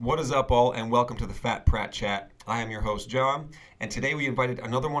What is up, all, and welcome to the Fat Pratt Chat. I am your host, John, and today we invited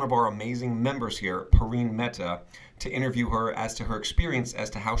another one of our amazing members here, Pareen Mehta, to interview her as to her experience as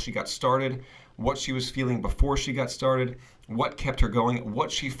to how she got started, what she was feeling before she got started, what kept her going,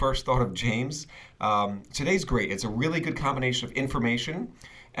 what she first thought of James. Today's great. It's a really good combination of information,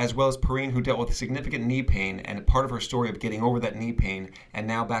 as well as Pareen, who dealt with significant knee pain, and part of her story of getting over that knee pain, and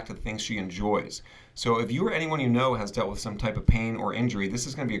now back to the things she enjoys. So if you or anyone you know has dealt with some type of pain or injury, this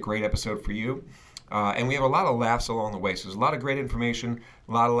is going to be a great episode for you. And we have a lot of laughs along the way. So there's a lot of great information,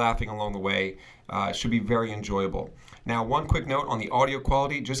 a lot of laughing along the way. It should be very enjoyable. Now, one quick note on the audio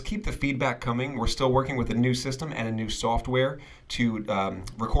quality. Just keep the feedback coming. We're still working with a new system and a new software to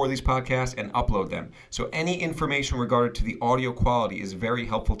record these podcasts and upload them. So any information regarding to the audio quality is very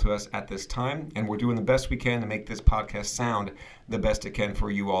helpful to us at this time. And we're doing the best we can to make this podcast sound the best it can for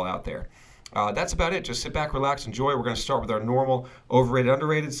you all out there. That's about it. Just sit back, relax, enjoy. We're going to start with our normal overrated,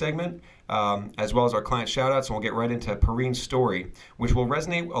 underrated segment, as well as our client shout-outs, and we'll get right into Pareen's story, which will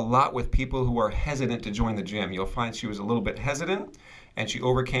resonate a lot with people who are hesitant to join the gym. You'll find she was a little bit hesitant, and she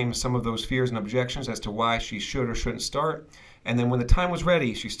overcame some of those fears and objections as to why she should or shouldn't start. And then when the time was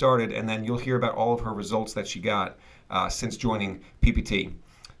ready, she started, and then you'll hear about all of her results that she got since joining PPT.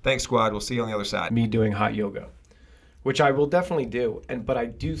 Thanks, squad. We'll see you on the other side. Me doing hot yoga, which I will definitely do, but I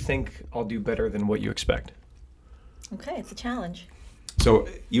do think I'll do better than what you expect. Okay, it's a challenge. So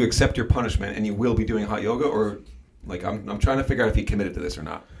you accept your punishment and you will be doing hot yoga, or like I'm trying to figure out if he committed to this or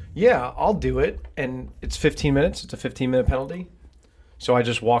not. Yeah, I'll do it, and it's 15 minutes. It's a 15-minute penalty. So I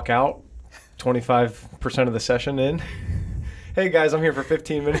just walk out 25% of the session in. Hey, guys, I'm here for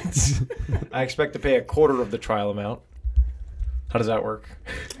 15 minutes. I expect to pay a quarter of the trial amount. How does that work?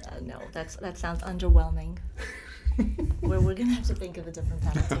 No, that sounds underwhelming. We're going to have to think of a different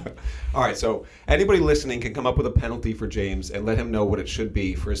penalty. All right, so anybody listening can come up with a penalty for James and let him know what it should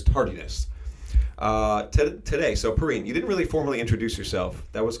be for his tardiness. Today, so Pareen, you didn't really formally introduce yourself.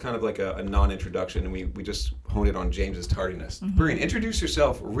 That was kind of like a non-introduction, and we just honed it on James's tardiness. Mm-hmm. Pareen, introduce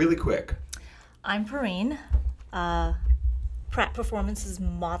yourself really quick. I'm Pareen, Pratt Performance's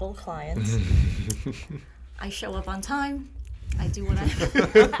model client. I show up on time. I do what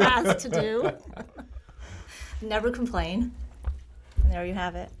I'm asked to do. Never complain. And there you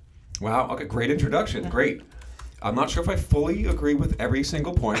have it. Wow, okay, great introduction, great. I'm not sure if I fully agree with every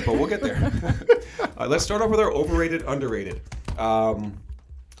single point, but we'll get there. Let's start off with our overrated, underrated.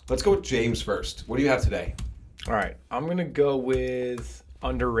 Let's go with James first. What do you have today? All right, I'm going to go with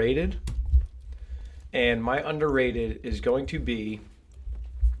underrated. And my underrated is going to be,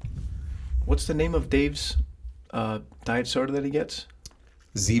 what's the name of Dave's diet soda that he gets?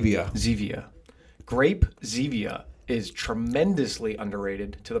 Zevia. Grape Zevia is tremendously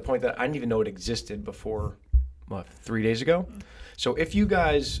underrated to the point that I didn't even know it existed before, 3 days ago. So if you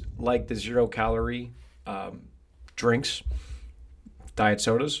guys like the 0-calorie drinks, diet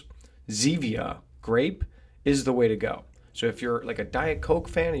sodas, Zevia Grape is the way to go. So if you're like a Diet Coke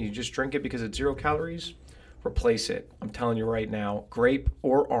fan and you just drink it because it's 0 calories, replace it. I'm telling you right now, grape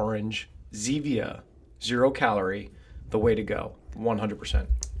or orange, Zevia, 0 calorie, the way to go, 100%.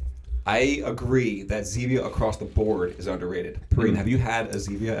 I agree that Zevia across the board is underrated. Pareen, have you had a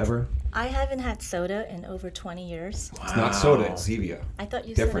Zevia ever? I haven't had soda in over 20 years. Wow. It's not soda, it's Zevia. I thought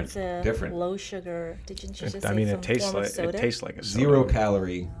you Different. said it's a low sugar. Didn't you just say it tastes form of soda? It tastes like a soda. 0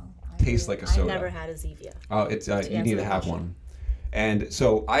 calorie, tastes like a soda. I've never had a Zevia. Oh, it's you need to have one. And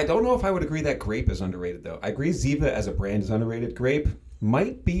so I don't know if I would agree that grape is underrated, though. I agree Zevia as a brand is underrated. Grape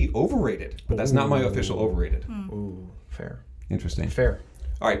might be overrated, but that's not my official overrated. Ooh, fair. Interesting. Fair.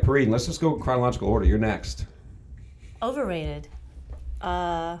 All right, Pareen, let's just go in chronological order. You're next. Overrated.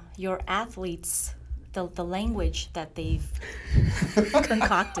 Your athletes, the language that they've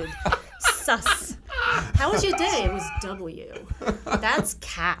concocted. Sus. How was your day? It was W. That's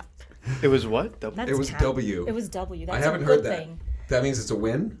cap. It was what? It was cap. W. It was W. That's I haven't a heard good that. thing. That means it's a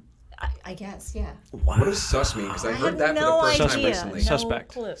win? I guess, yeah. Wow. What does sus mean? Because I heard that for the first time recently.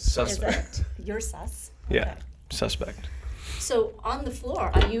 Suspect. No clue. Suspect. You're sus? Yeah, Okay. suspect. So on the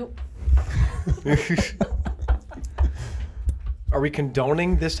floor, are you... Are we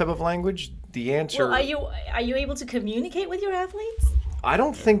condoning this type of language? The answer... Well, are you able to communicate with your athletes? I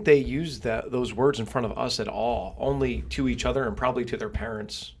don't think they use those words in front of us at all. Only to each other and probably to their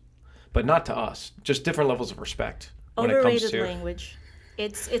parents. But not to us. Just different levels of respect when it comes to... language.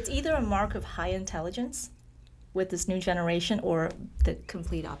 It's either a mark of high intelligence with this new generation or the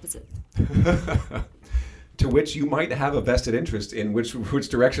complete opposite. To which you might have a vested interest in which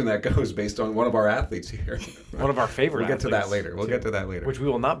direction that goes based on one of our athletes here. One of our favorite We'll get to that athletes, later. We'll get to that later. Which we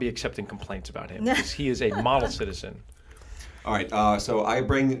will not be accepting complaints about him because he is a model citizen. All right, so I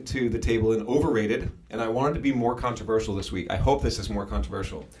bring to the table an overrated, and I wanted to be more controversial this week. I hope this is more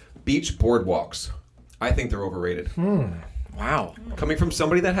controversial. Beach boardwalks. I think they're overrated. Wow. Coming from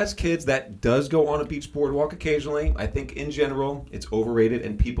somebody that has kids that does go on a beach boardwalk occasionally, I think in general it's overrated,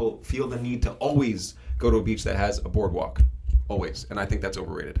 and people feel the need to always go to a beach that has a boardwalk. Always. And I think that's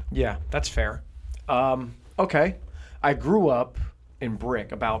overrated. Yeah, that's fair. Okay. I grew up in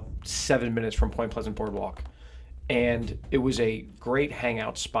Brick, about 7 minutes from Point Pleasant Boardwalk. And it was a great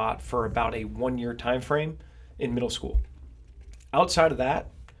hangout spot for about a 1-year time frame in middle school. Outside of that,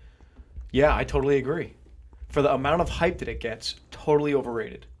 yeah, I totally agree. For the amount of hype that it gets, totally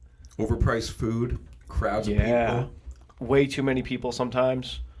overrated. Overpriced food, crowds of people. Way too many people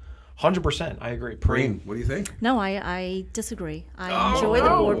sometimes. 100%, I agree. Pareen, what do you think? No, I disagree. I enjoy the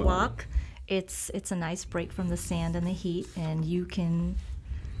boardwalk. It's a nice break from the sand and the heat, and you can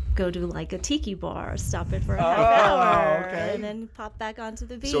go to like a tiki bar, stop it for a half hour, and then pop back onto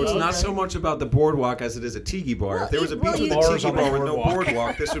the beach. So it's not so much about the boardwalk as it is a tiki bar. Well, if there was a well, beach with you- a tiki bar with no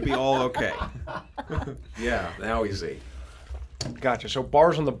boardwalk, this would be all okay. Yeah, now we see. Gotcha. So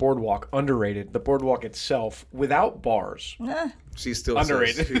bars on the boardwalk, underrated. The boardwalk itself, without bars, She still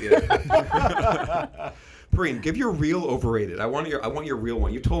Underrated. says, yeah. Pareen, give your real overrated. I want your real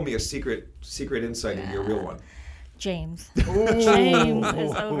one. You told me a secret insight into your real one. James. James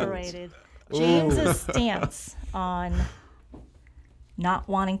is overrated. James's stance on not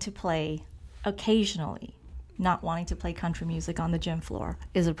wanting to play occasionally, not wanting to play country music on the gym floor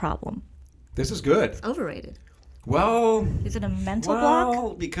is a problem. This is good. Overrated. Well, Is it a mental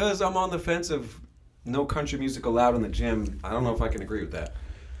block? because I'm on the fence of no country music allowed in the gym, I don't know if I can agree with that.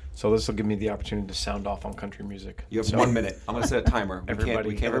 so this will give me the opportunity to sound off on country music. You have So 1 minute. I'm going to set a timer. We can't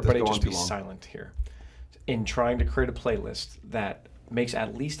let Everybody this go on just too be long. silent here. In trying to create a playlist that makes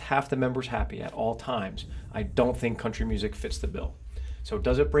at least half the members happy at all times, I don't think country music fits the bill. So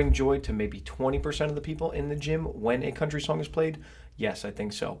does it bring joy to maybe 20% of the people in the gym when a country song is played? Yes, I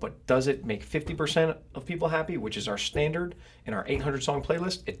think so. But does it make 50% of people happy, which is our standard in our 800 song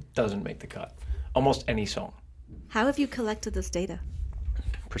playlist? It doesn't make the cut. Almost any song. How have you collected this data?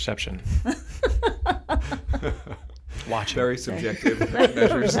 Perception. Watch. Very subjective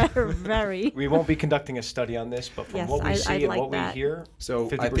measures. Very. We won't be conducting a study on this, but from Yes, what we see I'd and like what that. we hear, So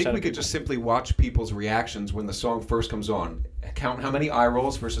 50% I think of we could people. just simply watch people's reactions when the song first comes on. Count how many eye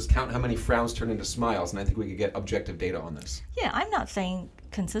rolls versus count how many frowns turn into smiles, and I think we could get objective data on this. Yeah, I'm not saying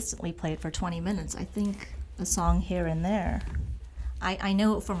consistently play it for 20 minutes. I think a song here and there. I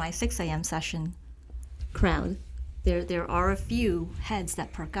know for my 6 a.m. session crowd, there are a few heads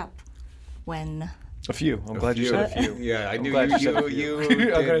that perk up when... A few. I'm glad you said a few. Yeah, I knew glad you. you said a few.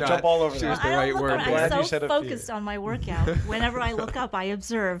 You I'm did gonna not jump all over choose that. the I right don't word. look, Glad you I'm said so a few. focused on my workout. Whenever I look up, I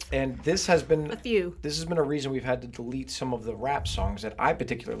observe And this has been a few. This has been a reason we've had to delete some of the rap songs that I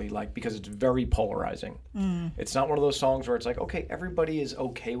particularly like because it's very polarizing. It's not one of those songs where it's like, okay, everybody is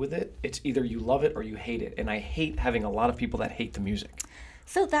okay with it. It's either you love it or you hate it. And I hate having a lot of people that hate the music.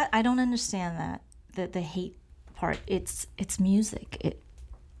 So that I don't understand that the hate part. It's music.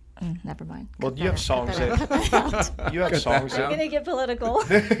 Never mind. Well, Cut you have that- songs cut that out. You have songs I'm that gonna get political.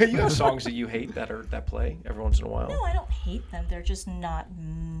 you have songs that you hate that play every once in a while. No, I don't hate them. They're just not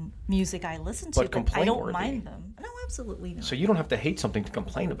music I listen to. But I don't complaint-worthy. mind them. No, absolutely not. So you don't have to hate something to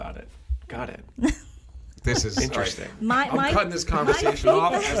complain about it. Got it. This is Interesting. I'm cutting this conversation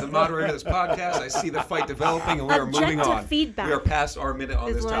off. As the moderator of this podcast, I see the fight developing, and we are moving Objective on. feedback We are past our minute on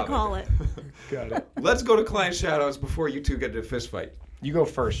is this what topic. I call it. Got it. Let's go to client shoutouts before you two get into a fist fight. You go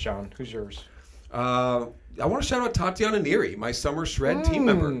first, John. Who's yours? I want to shout out Tatiana Neary, my summer shred team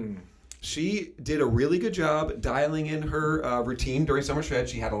member. She did a really good job dialing in her routine during summer shred.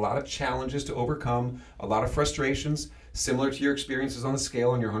 She had a lot of challenges to overcome, a lot of frustrations, similar to your experiences on the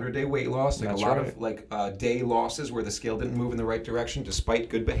scale on your 100-day weight loss. Like That's a lot right. of day losses where the scale didn't move in the right direction despite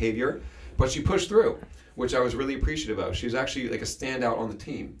good behavior. But she pushed through, which I was really appreciative of. She was actually like a standout on the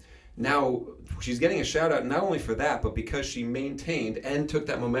team. Now, she's getting a shout out not only for that, but because she maintained and took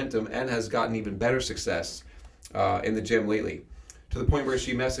that momentum and has gotten even better success in the gym lately. To the point where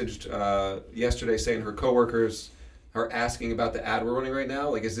she messaged yesterday saying her coworkers are asking about the ad we're running right now.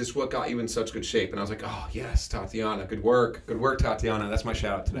 Like, is this what got you in such good shape? And I was like, oh, yes, Tatiana. Good work. Good work, Tatiana. That's my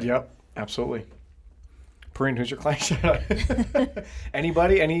shout out today. Yep, absolutely. Pareen, who's your client shout out?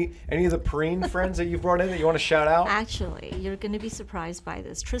 Anybody? Any of the Pareen friends that you've brought in that you want to shout out? Actually, you're going to be surprised by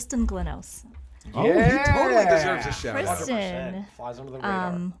this. Tristan Glenos. Oh, he totally deserves a shout out. Tristan, 100%. Flies under the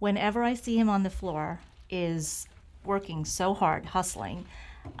radar. whenever I see him on the floor, is working so hard, hustling.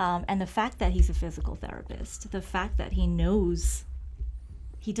 And the fact that he's a physical therapist, the fact that he knows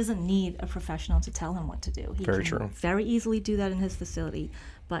he doesn't need a professional to tell him what to do. He Very can true. very easily do that in his facility,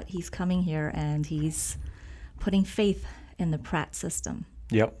 but he's coming here and he's putting faith in the Pratt system.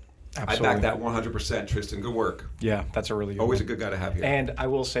 Yep. Absolutely. I back that 100%, Tristan. Good work. Yeah, that's a really good Always one. a good guy to have here. And I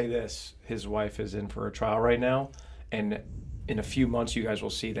will say this, his wife is in for a trial right now, and in a few months you guys will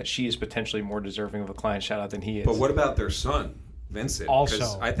see that she is potentially more deserving of a client shout out than he is. But what about their son, Vincent? Also,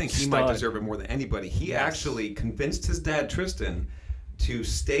 because I think he might stud. deserve it more than anybody. He Yes. actually convinced his dad, Tristan, to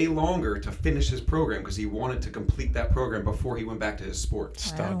stay longer to finish his program because he wanted to complete that program before he went back to his sport.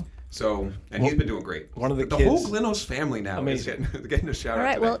 Stud. Wow. So, and he's been doing great. One of the whole kids- Glenos family now Amazing. is getting a shout All out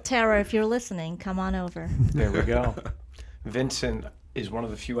right, today. well, Tara, if you're listening, come on over. There we go. Vincent is one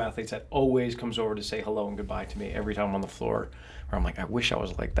of the few athletes that always comes over to say hello and goodbye to me every time I'm on the floor. Where I'm like, I wish I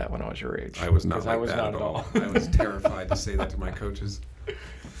was like that when I was your age. I was not 'Cause like I was that not at all. I was terrified to say that to my coaches.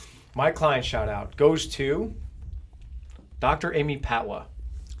 My client shout out goes to Dr. Amy Patwa.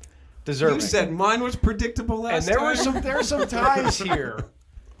 Deserving. You said mine was predictable last And time. there are some ties here.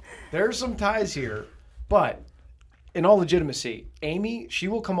 There are some ties here. But in all legitimacy, Amy, she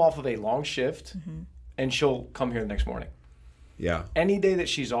will come off of a long shift and she'll come here the next morning. Yeah. Any day that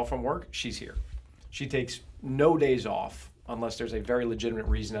she's off from work, she's here. She takes no days off unless there's a very legitimate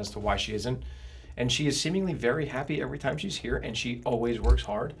reason as to why she isn't. And she is seemingly very happy every time she's here, and she always works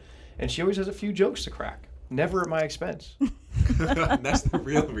hard. And she always has a few jokes to crack. Never at my expense. That's the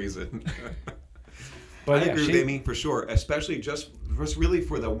real reason. But I yeah, agree with Amy for sure, especially just really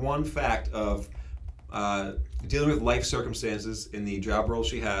for the one fact of dealing with life circumstances in the job role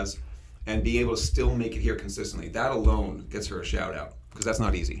she has and being able to still make it here consistently. That alone gets her a shout out because that's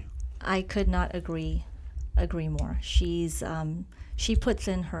not easy. I could not agree more. She puts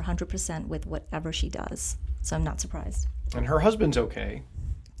in her 100% with whatever she does, so I'm not surprised. And her husband's okay.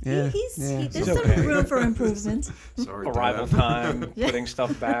 There's okay. some room for improvement. Sorry, Arrival Dad. time, putting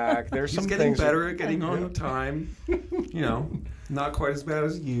stuff back. There's She's some getting things. better at getting on time. You know, not quite as bad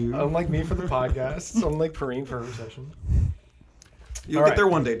as you. Unlike me for the podcast, unlike Pareen for her reception. You'll all get right. there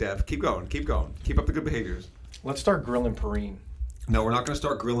one day, Dev. Keep going. Keep going. Keep up the good behaviors. Let's start grilling Pareen. No, we're not going to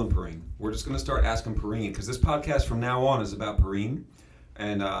start grilling Pareen. We're just going to start asking Pareen because this podcast from now on is about Pareen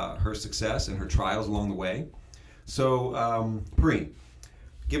and her success and her trials along the way. So, Pareen,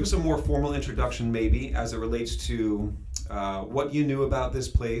 give us a more formal introduction maybe as it relates to what you knew about this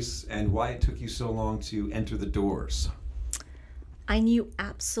place and why it took you so long to enter the doors. I knew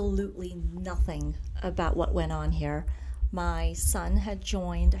absolutely nothing about what went on here. My son had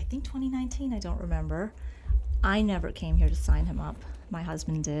joined, I think 2019, I don't remember. I never came here to sign him up. My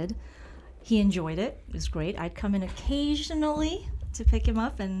husband did. He enjoyed it. It was great. I'd come in occasionally to pick him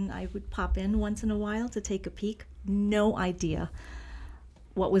up, and I would pop in once in a while to take a peek. No idea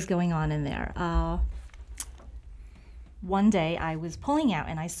what was going on in there. One day I was pulling out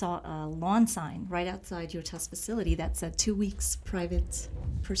and I saw a lawn sign right outside your test facility that said 2 weeks private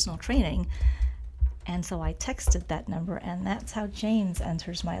personal training. And so I texted that number, and that's how James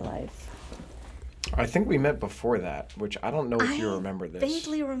enters my life. I think we met before that, which I don't know if you remember this.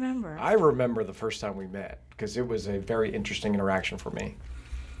 Vaguely remember. I remember the first time we met because it was a very interesting interaction for me.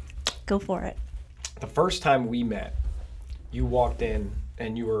 Go for it. The first time we met, you walked in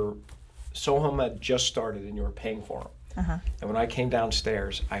and you were, Soham had just started and you were paying for him. Uh-huh. And when I came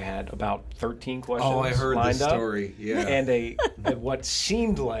downstairs, I had about 13 questions Oh, I heard lined this up story. Yeah. and a what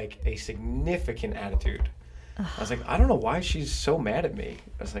seemed like a significant attitude. I was like, I don't know why she's so mad at me.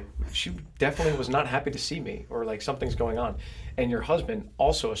 I was like, she definitely was not happy to see me, or like something's going on. And your husband,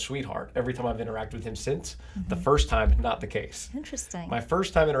 also a sweetheart. Every time I've interacted with him since, the first time, not the case. Interesting. My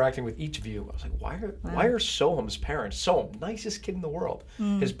first time interacting with each of you, I was like, why are Soham's parents, Soham, nicest kid in the world,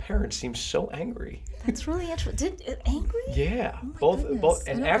 his parents seem so angry. That's really interesting. Angry? Yeah, Oh my both. goodness.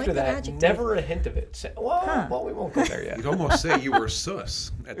 I And don't after like that that, adjective. never a hint of it. Well, Huh. well, we won't go there yet. You'd almost say you were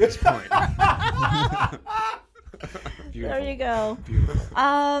sus at this point. There you go. Beautiful.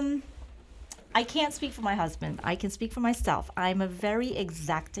 I can't speak for my husband. I can speak for myself. I'm a very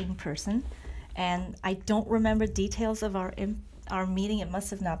exacting person, and I don't remember details of our meeting. It must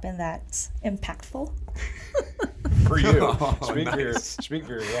have not been that impactful. For you, Oh, speak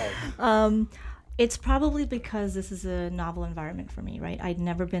for yourself. It's probably because this is a novel environment for me, right? I'd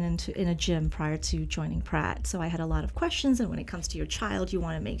never been in a gym prior to joining Pratt, so I had a lot of questions. And when it comes to your child, you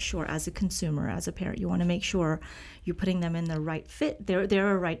want to make sure, as a consumer, as a parent, you want to make sure you're putting them in the right fit.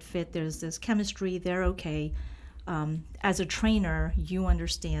 They're a right fit. There's this chemistry. They're okay. As a trainer, you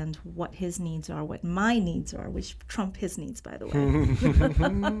understand what his needs are, what my needs are, which trump his needs, by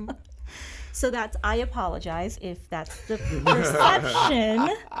the way. So I apologize if that's the perception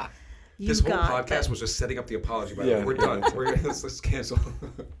This whole got podcast that. was just setting up the apology. By the way, Yeah. we're done. Let's cancel.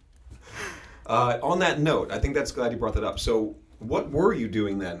 On that note, I think that's glad you brought that up. So, what were you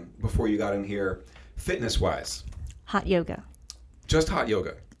doing then before you got in here, fitness-wise? Hot yoga. Just hot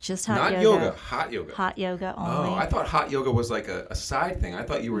yoga. Just hot Not yoga. yoga. Hot yoga. Hot yoga only. Oh, I thought hot yoga was like a side thing. I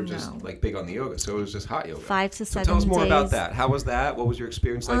thought you were just No. like big on the yoga, so it was just hot yoga. 5 to 7 Tell us more about days. that. How was that? What was your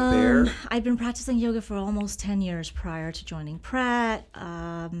experience like there? I'd been practicing yoga for almost 10 years prior to joining Pratt.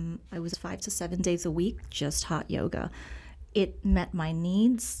 I was 5 to 7 days a week, just hot yoga. It met my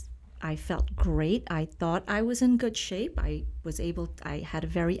needs. I felt great. I thought I was in good shape. I had a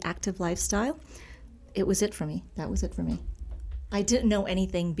very active lifestyle. It was it for me. That was it for me. I didn't know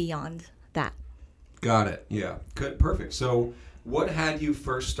anything beyond that. Got it. Yeah. Good. Perfect. So, what had you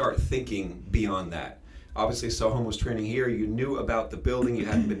first start thinking beyond that? Obviously, Soham was training here. You knew about the building. You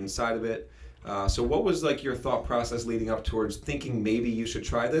hadn't been inside of it. So, what was like your thought process leading up towards thinking maybe you should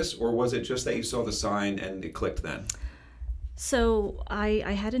try this, or was it just that you saw the sign and it clicked then? So I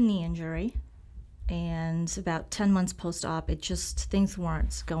had a knee injury, and about 10 months post-op, things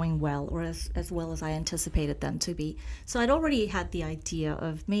weren't going well, or as well as I anticipated them to be. So I'd already had the idea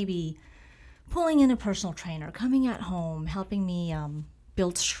of maybe pulling in a personal trainer, coming at home, helping me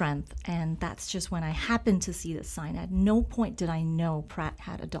build strength, and that's just when I happened to see this sign. At no point did I know Pratt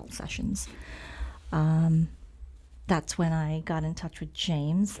had adult sessions. That's when I got in touch with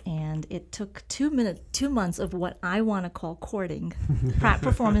James, and it took 2 months of what I want to call courting, Pratt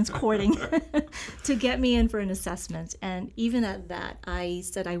performance courting, to get me in for an assessment. And even at that, I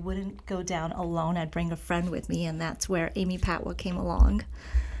said I wouldn't go down alone. I'd bring a friend with me, and that's where Amy Patwa came along.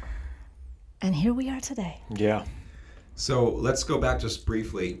 And here we are today. Yeah. So let's go back just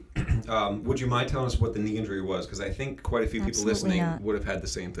briefly. Would you mind telling us what the knee injury was? Because I think quite a few people Absolutely listening not. would have had the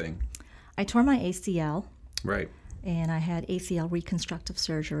same thing. I tore my ACL, Right. and I had ACL reconstructive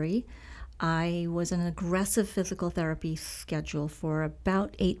surgery. I was in an aggressive physical therapy schedule for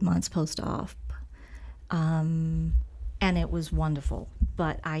about 8 months post-op, and it was wonderful.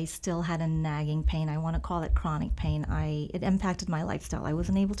 But I still had a nagging pain. I want to call it chronic pain. It impacted my lifestyle. I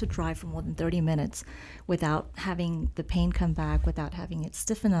wasn't able to drive for more than 30 minutes without having the pain come back, without having it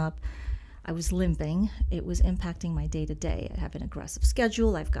stiffen up. I was limping. It was impacting my day-to-day. I have an aggressive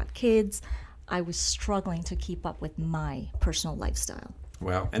schedule. I've got kids. I was struggling to keep up with my personal lifestyle.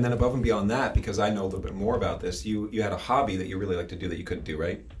 Wow. And then above and beyond that, because I know a little bit more about this, you had a hobby that you really like to do that you couldn't do,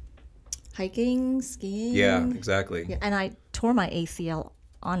 right? Hiking, skiing. Yeah, exactly. Yeah, and I tore my ACL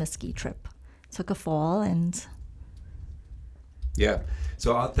on a ski trip. Took a fall and... Yeah.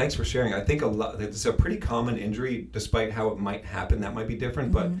 So thanks for sharing. I think it's a pretty common injury, despite how it might happen. That might be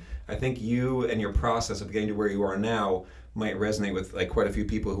different, but I think you and your process of getting to where you are now might resonate with like quite a few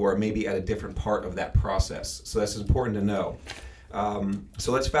people who are maybe at a different part of that process. So that's important to know.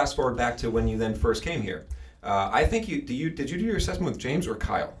 So let's fast forward back to when you then first came here. I think did you do your assessment with James or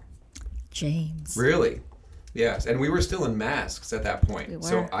Kyle? James. Really? Yes. And we were still in masks at that point. We were.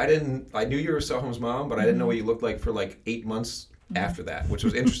 So I knew you were Soham's mom, but I didn't know what you looked like for like 8 months after that, which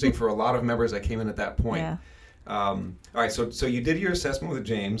was interesting for a lot of members that came in at that point. Yeah. All right, so you did your assessment with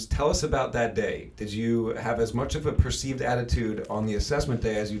James. Tell us about that day. Did you have as much of a perceived attitude on the assessment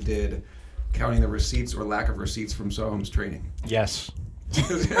day as you did counting the receipts or lack of receipts from Soham's training? Yes.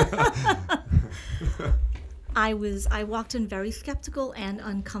 I walked in very skeptical and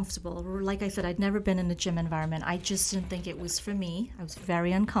uncomfortable. Like I said, I'd never been in a gym environment. I just didn't think it was for me. I was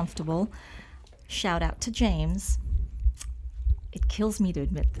very uncomfortable. Shout out to James. It kills me to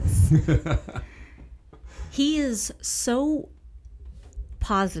admit this. He is so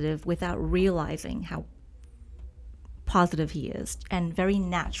positive without realizing how positive he is, and very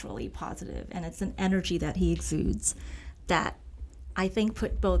naturally positive. And it's an energy that he exudes that I think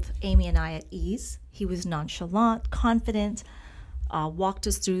put both Amy and I at ease. He was nonchalant, confident, walked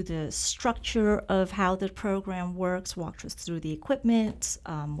us through the structure of how the program works, walked us through the equipment,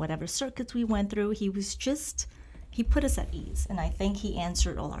 whatever circuits we went through. He put us at ease. And I think he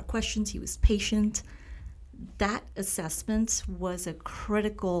answered all our questions. He was patient. That assessment was a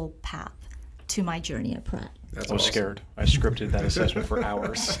critical path to my journey at Pratt. That's I was awesome. scared. I scripted that assessment for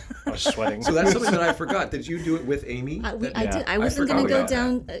hours. I was sweating. So that's something that I forgot. Did you do it with Amy? I Yeah. did. I wasn't going to forgot go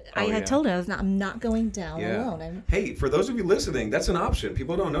about down. I had told her I'm not going down alone. Hey, for those of you listening, that's an option.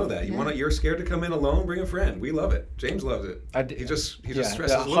 People don't know that. You're scared to come in alone, bring a friend. We love it. James loves it. He just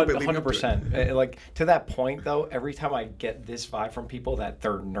stresses a little bit leading up to it. 100%. Like to that point though, every time I get this vibe from people that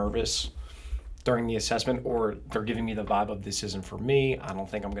they're nervous during the assessment, or they're giving me the vibe of this isn't for me, I don't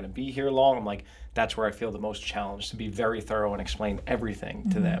think I'm going to be here long, I'm like, that's where I feel the most challenged, to be very thorough and explain everything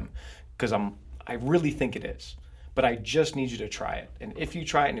to them, because I really think it is. but I just need you to try it. And if you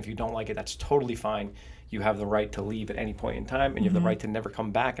try it and if you don't like it, that's totally fine. You have the right to leave at any point in time, and you have the right to never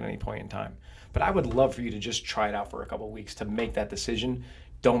come back at any point in time. But I would love for you to just try it out for a couple of weeks to make that decision.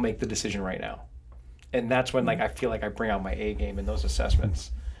 Don't make the decision right now. And that's when I feel like I bring out my A game in those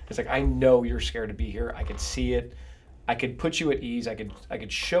assessments. It's like, I know you're scared to be here. I could see it. I could put you at ease. I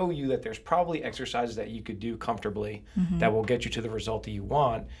could show you that there's probably exercises that you could do comfortably that will get you to the result that you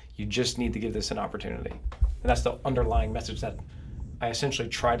want. You just need to give this an opportunity. And that's the underlying message that I essentially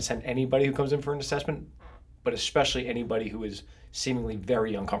try to send anybody who comes in for an assessment, but especially anybody who is seemingly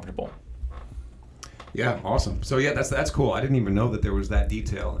very uncomfortable. Yeah, awesome. So yeah, that's cool. I didn't even know that there was that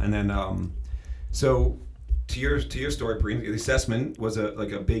detail. And then, so to your story, Pareen, the assessment was a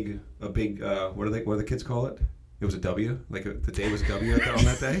big what do the kids call it? It was a W. The day was a W on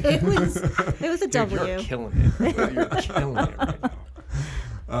that day. It was a W. Dude, you're killing it. You're killing it right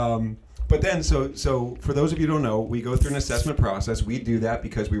now. But then, so for those of you who don't know, we go through an assessment process. We do that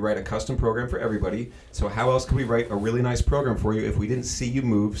because we write a custom program for everybody. So how else could we write a really nice program for you if we didn't see you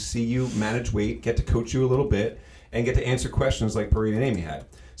move, see you manage weight, get to coach you a little bit, and get to answer questions like Pareen and Amy had?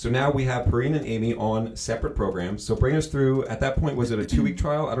 So now we have Pareen and Amy on separate programs. So bring us through, at that point, was it a 2-week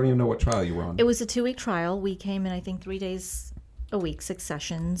trial? I don't even know what trial you were on. It was a 2-week trial. We came in, I think, 3 days a week, 6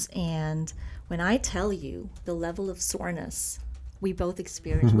 sessions. And when I tell you the level of soreness we both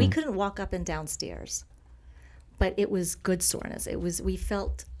experienced, we couldn't walk up and down stairs. But it was good soreness. We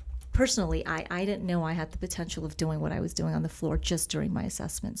felt, personally, I didn't know I had the potential of doing what I was doing on the floor just during my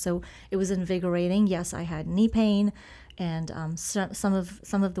assessment. So it was invigorating. Yes, I had knee pain. And some of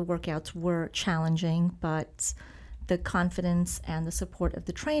the workouts were challenging, but the confidence and the support of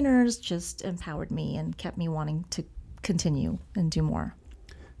the trainers just empowered me and kept me wanting to continue and do more.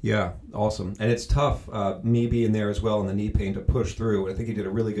 Yeah, awesome. And it's tough, me being there as well in the knee pain, to push through. I think you did a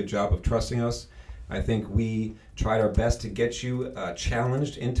really good job of trusting us. I think we tried our best to get you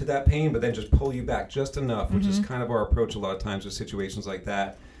challenged into that pain, but then just pull you back just enough, which is kind of our approach a lot of times with situations like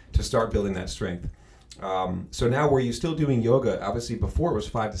that, to start building that strength. So now, were you still doing yoga? Obviously, before it was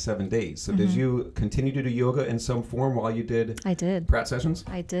 5 to 7 days. So did you continue to do yoga in some form while you did I did. Pratt sessions?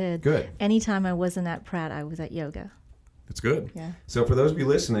 I did. Good. Anytime I wasn't at Pratt, I was at yoga. That's good. Yeah. So for those of you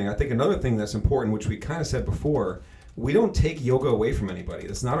listening, I think another thing that's important, which we kind of said before, we don't take yoga away from anybody.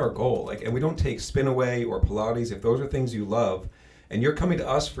 That's not our goal. And we don't take spin away or Pilates. If those are things you love and you're coming to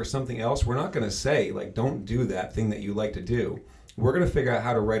us for something else, we're not going to say, don't do that thing that you like to do. We're going to figure out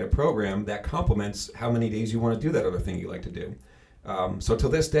how to write a program that complements how many days you want to do that other thing you like to do. So till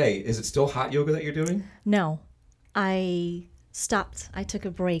this day, is it still hot yoga that you're doing? No, I stopped. I took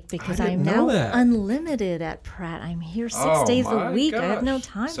a break because I I'm didn't know now that. unlimited at Pratt. I'm here 6 Oh, days a my week. I have no gosh.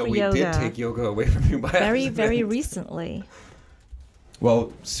 time So for we yoga. did take yoga away from you by very, accident. very recently.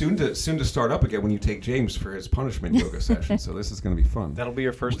 Well, soon to start up again when you take James for his punishment yoga session. So this is going to be fun. That'll be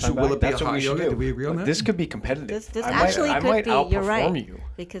your first So time will back. it be That's a what hot we should yoga? do. Did we agree on that? This could be competitive. This I actually might could be. You're outperform right. you.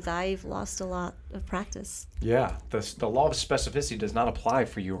 Because I've lost a lot of practice. Yeah, the law of specificity does not apply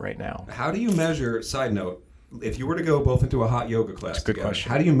for you right now. How do you measure, side note, if you were to go both into a hot yoga class That's a good together,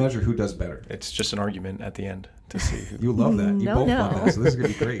 question. how do you measure who does better? It's just an argument at the end to see who. You love that. You both love that. So this is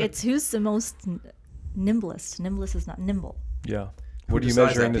going to be great. It's who's the most nimblest. Nimblest is not nimble. Yeah. Who What are you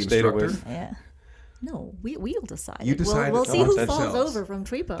decides measuring that, this the data instructor? with? Yeah. No, we'll decide. You decide We'll it see who amongst falls themselves. over from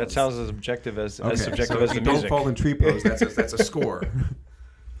tree pose. That sounds as objective as Okay, subjective so as if the you don't music. fall in tree pose, that's a score.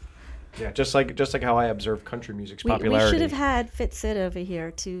 Yeah, just like how I observe country music's We popularity. should have had Fitsit over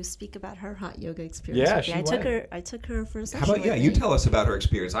here to speak about her hot yoga experience. Yeah, with me. she I took her for a session. How about, with you me. tell us about her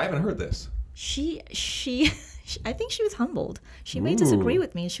experience. I haven't heard this. She I think she was humbled. She may disagree Ooh.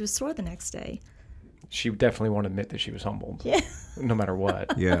 with me. She was sore the next day. She definitely won't admit that she was humbled. Yeah. No matter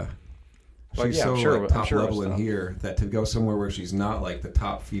what. Yeah. But She's yeah, so I'm sure- I'm top sure it level was in tough. here that to go somewhere where she's not like the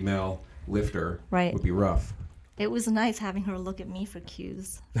top female lifter Right. would be rough. It was nice having her look at me for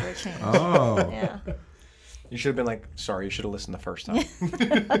cues for a change. Oh. Yeah. You should have been like, sorry, you should have listened the first time.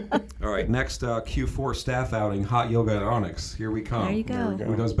 All right, next Q4 staff outing, hot yoga at Onyx. Here we come. There you go.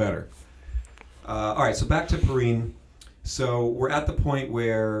 Who does better? All right, so back to Pareen. So we're at the point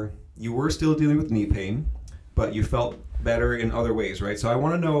where you were still dealing with knee pain, but you felt better in other ways, right? So I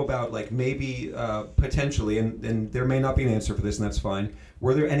want to know about maybe potentially, and there may not be an answer for this, and that's fine.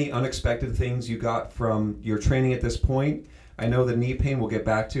 Were there any unexpected things you got from your training at this point? I know the knee pain we'll get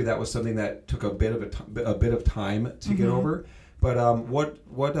back to. That was something that took a bit of time to get over. But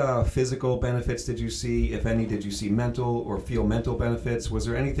what physical benefits did you see, if any? Did you see mental or feel mental benefits? Was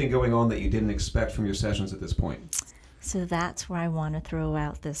there anything going on that you didn't expect from your sessions at this point? So that's where I want to throw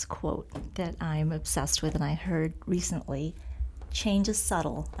out this quote that I'm obsessed with and I heard recently. Change is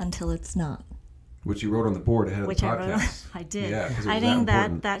subtle until it's not. Which you wrote on the board ahead of which the I wrote. podcast. I did. Yeah, 'cause it I was think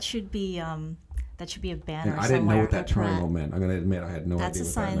important. that should be a banner. And I didn't know what that somewhere at triangle Pratt. meant. I'm going to admit I had no That's idea a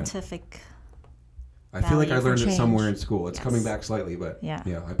what that meant. scientific. I feel like I value for learned it somewhere in change. school. It's Yes. coming back slightly, but Yeah.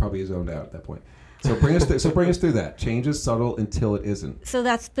 I probably zoned out at that point. So bring us bring us through that. Change is subtle until it isn't. So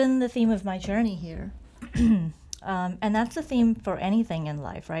that's been the theme of my journey here. And that's the theme for anything in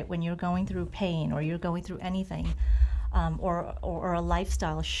life, right? When you're going through pain or you're going through anything, or a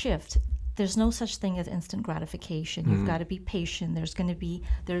lifestyle shift, there's no such thing as instant gratification. You've got to be patient.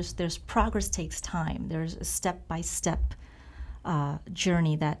 There's progress takes time. There's a step-by-step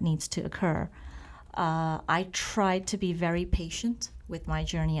journey that needs to occur. I tried to be very patient with my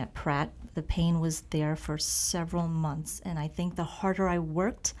journey at Pratt. The pain was there for several months, and I think the harder I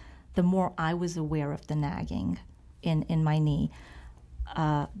worked, the more I was aware of the nagging in my knee.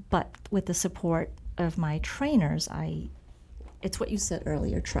 But with the support of my trainers, it's what you said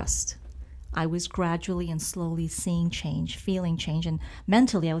earlier, trust. I was gradually and slowly seeing change, feeling change, and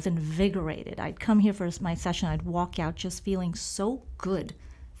mentally I was invigorated. I'd come here for my session, I'd walk out just feeling so good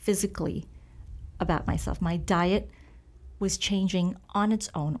physically about myself. My diet was changing on its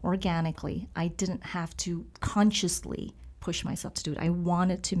own, organically. I didn't have to consciously push myself to do it. I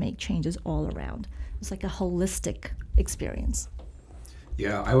wanted to make changes all around. It was like a holistic experience.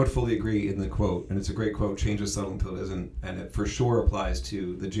 Yeah, I would fully agree in the quote, and it's a great quote, change is subtle until it isn't, and it for sure applies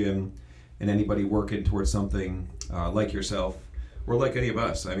to the gym and anybody working towards something like yourself or like any of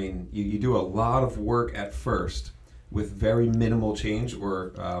us. I mean, you do a lot of work at first with very minimal change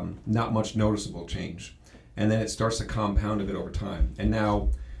or not much noticeable change, and then it starts to compound a bit over time. And now,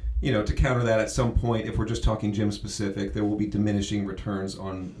 to counter that, at some point, if we're just talking gym specific, there will be diminishing returns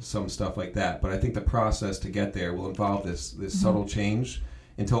on some stuff like that. But I think the process to get there will involve this subtle change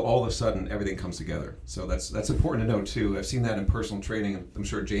until all of a sudden everything comes together. So that's important to know too. I've seen that in personal training. I'm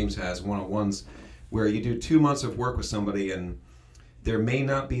sure James has one-on-ones where you do 2 months of work with somebody and there may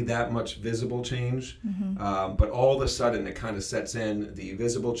not be that much visible change, but all of a sudden it kind of sets in. The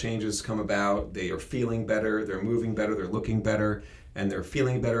visible changes come about. They are feeling better. They're moving better. They're looking better. And they're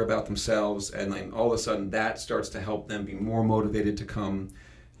feeling better about themselves, and then all of a sudden that starts to help them be more motivated to come,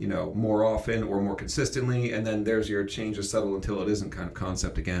 more often or more consistently, and then there's your change is subtle until it isn't kind of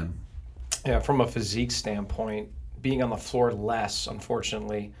concept again. Yeah, from a physique standpoint, being on the floor less,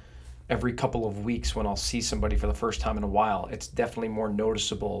 unfortunately, every couple of weeks when I'll see somebody for the first time in a while, it's definitely more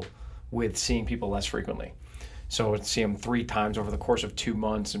noticeable with seeing people less frequently. So I'd see them 3 times over the course of 2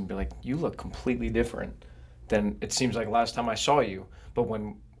 months and be like, you look completely different than it seems like last time I saw you. But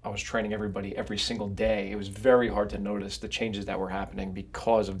when I was training everybody every single day, it was very hard to notice the changes that were happening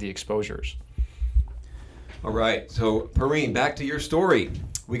because of the exposures. All right, so Pareen, back to your story.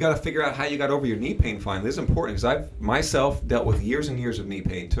 We got to figure out how you got over your knee pain finally. This is important because I've myself dealt with years and years of knee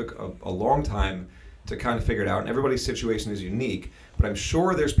pain. It took a long time to kind of figure it out, and everybody's situation is unique. But I'm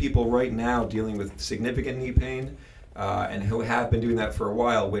sure there's people right now dealing with significant knee pain and who have been doing that for a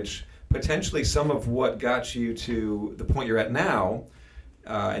while, which potentially some of what got you to the point you're at now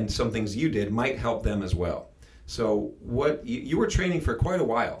and some things you did might help them as well. So what you were training for quite a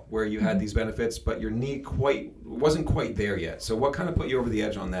while where you had these benefits, but your knee wasn't quite there yet. So what kind of put you over the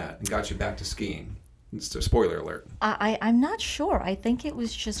edge on that and got you back to skiing? It's a spoiler alert. I'm not sure. I think it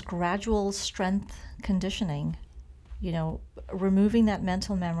was just gradual strength conditioning, removing that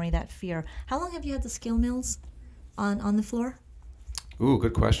mental memory, that fear. How long have you had the skill mills on the floor? Ooh,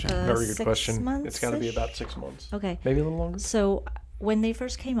 good question. Very good 6 question. months-ish? It's got to be about 6 months. Okay. Maybe a little longer. So when they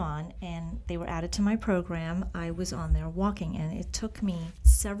first came on and they were added to my program, I was on there walking, and it took me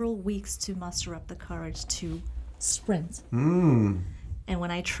several weeks to muster up the courage to sprint. And when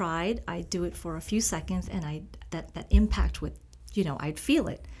I tried, I'd do it for a few seconds, and that impact with, I'd feel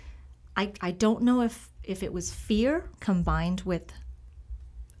it. I don't know if it was fear combined with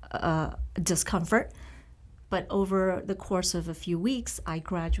discomfort, but over the course of a few weeks, I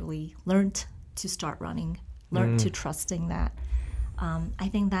gradually learned to start running, learned to trusting that. I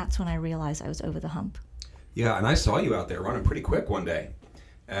think that's when I realized I was over the hump. Yeah, and I saw you out there running pretty quick one day.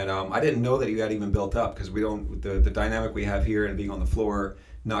 And I didn't know that you had even built up because we don't, the dynamic we have here and being on the floor,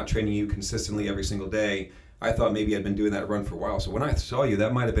 not training you consistently every single day, I thought maybe I'd been doing that run for a while. So when I saw you,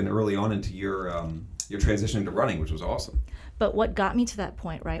 that might have been early on into your transition into running, which was awesome. But what got me to that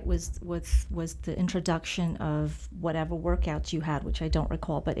point, right, was the introduction of whatever workouts you had, which I don't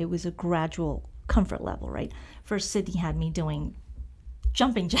recall, but it was a gradual comfort level, right? First, Sydney had me doing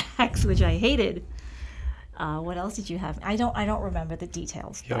jumping jacks, which I hated. What else did you have? I don't remember the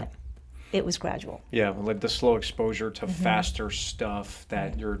details. Yep. it was gradual. Yeah, like the slow exposure to faster stuff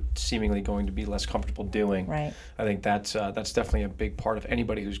that you're seemingly going to be less comfortable doing. Right. I think that's definitely a big part of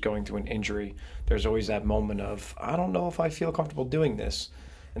anybody who's going through an injury. There's always that moment of, I don't know if I feel comfortable doing this.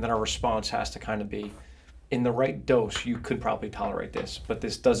 And then our response has to kind of be, in the right dose, you could probably tolerate this, but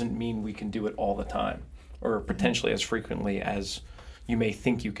this doesn't mean we can do it all the time or potentially as frequently as you may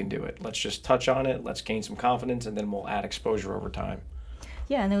think you can do it. Let's just touch on it, let's gain some confidence, and then we'll add exposure over time.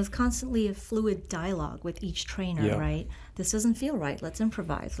 Yeah, and there was constantly a fluid dialogue with each trainer, right? This doesn't feel right. Let's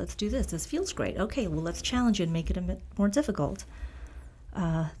improvise. Let's do this. This feels great. Okay, well, let's challenge it and make it a bit more difficult.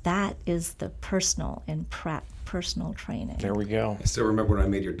 That is the personal and personal training. There we go. I still remember when I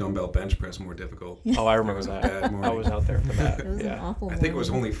made your dumbbell bench press more difficult. Oh, I remember that. I was out there for that. It was an awful I think it was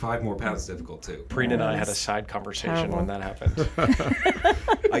only 5 more pounds difficult too. Pareen and I had a side conversation terrible. when that happened.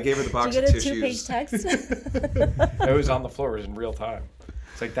 I gave her the box Did of you get a tissues. 2-page text? It was on the floor. It was in real time.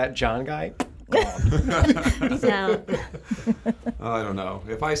 It's like that John guy. Gone. He's out. I don't know.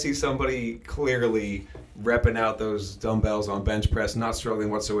 If I see somebody clearly repping out those dumbbells on bench press, not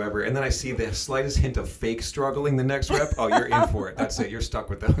struggling whatsoever, and then I see the slightest hint of fake struggling the next rep, oh, you're in for it. That's it. You're stuck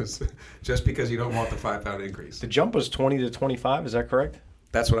with those just because you don't want the 5-pound increase. The jump was 20 to 25. Is that correct?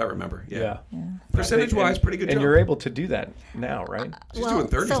 That's what I remember. Yeah. Yeah. Percentage-wise, pretty good And jump. you're able to do that now, right? She's doing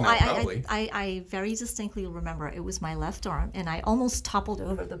 30s so now, probably. I very distinctly remember it was my left arm, and I almost toppled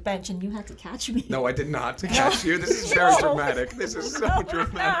over the bench, and you had to catch me. No, I did not catch you. This is very dramatic. This is so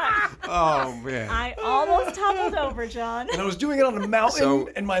dramatic. Oh, man. I almost toppled over, John. And I was doing it on a mountain, So-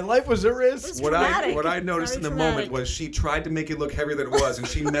 and my life was at risk. What Dramatic. I noticed Very in the dramatic. moment was she tried to make it look heavier than it was, and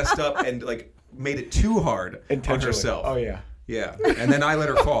she messed up and like made it too hard on Intentionally. herself. Oh, yeah. Yeah, and then I let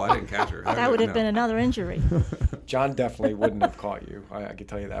her fall. I didn't catch her. That would have been another injury. John definitely wouldn't have caught you. I can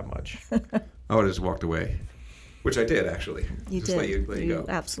tell you that much. I would have just walked away, which I did actually. You just did. Let you go.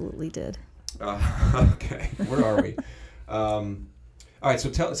 Absolutely did. Okay, where are we? All right, so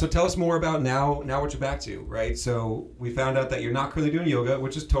tell us more about now what you're back to, right? So we found out that you're not currently doing yoga,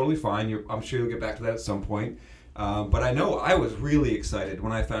 which is totally fine. I'm sure you'll get back to that at some point. But I know I was really excited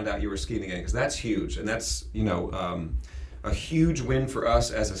when I found out you were skiing again, because that's huge, and that's a huge win for us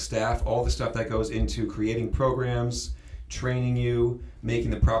as a staff. All the stuff that goes into creating programs, training you,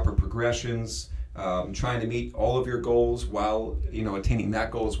 making the proper progressions, trying to meet all of your goals while attaining that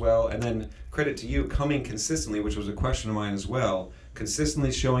goal as well. And then credit to you coming consistently, which was a question of mine as well,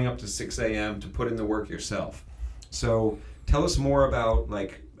 consistently showing up to 6 a.m. to put in the work yourself. So tell us more about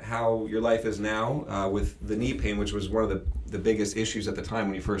like how your life is now with the knee pain, which was one of the biggest issues at the time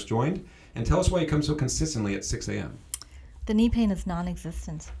when you first joined. And tell us why you come so consistently at 6 a.m. The knee pain is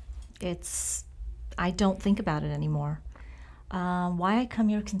non-existent. I don't think about it anymore. Why I come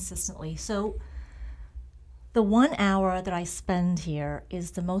here consistently. So the 1 hour that I spend here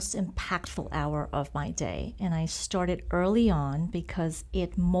is the most impactful hour of my day. And I start it early on because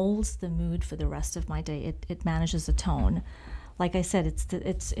it molds the mood for the rest of my day. It manages the tone. Like I said,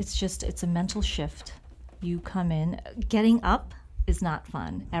 it's a mental shift. You come in, getting up is not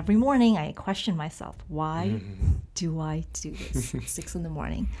fun. Every morning I question myself, why do I do this at 6 in the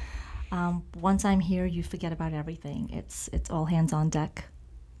morning? Once I'm here, you forget about everything. It's all hands on deck,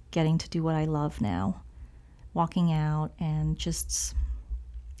 getting to do what I love now, walking out and just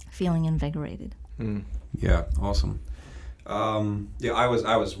feeling invigorated. Yeah, awesome. I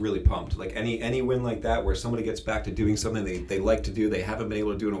was really pumped. Like any win like that where somebody gets back to doing something they like to do, they haven't been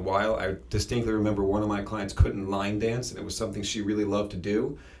able to do in a while. I distinctly remember one of my clients couldn't line dance, and it was something she really loved to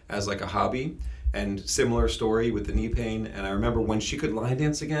do as like a hobby. And similar story with the knee pain. And I remember when she could line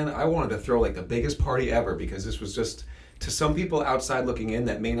dance again, I wanted to throw like the biggest party ever, because this was just, to some people outside looking in,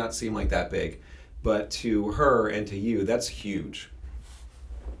 that may not seem like that big, but to her and to you, that's huge.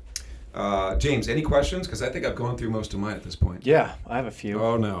 James, any questions? Because I think I've gone through most of mine at this point. Yeah, I have a few.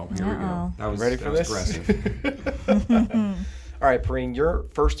 Oh no, here we go. That was Ready for this? aggressive. All right, Pareen, your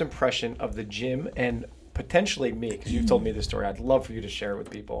first impression of the gym and potentially me, because you've told me this story. I'd love for you to share it with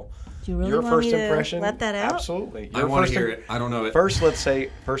people. Do you really Your want first me to impression? let that out? Absolutely. I Your want first to hear it. I don't know it. First, let's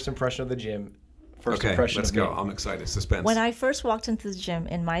say first impression of the gym. First Okay, impression let's of go. me. I'm excited. Suspense. When I first walked into the gym,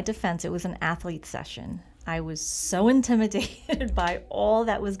 in my defense, it was an athlete session. I was so intimidated by all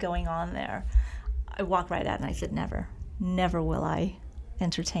that was going on there. I walked right out and I said, never will I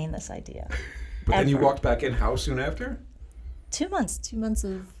entertain this idea. But then you Ever. walked back in how soon after? 2 months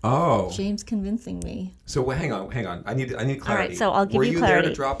of Oh. James convincing me. So hang on. I need clarity. All right, so I'll give were you you there clarity.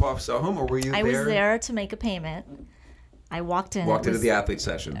 to drop off Soham, or were you I there? was there to make a payment. I walked in. Walked it into was- the athlete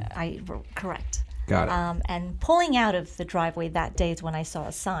session. Correct. Got it. And pulling out of the driveway that day is when I saw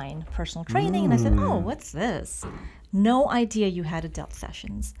a sign, personal training, and I said, oh, what's this? No idea you had adult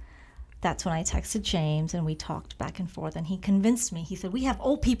sessions. that's when I texted James and we talked back and forth, and he convinced me. He said, we have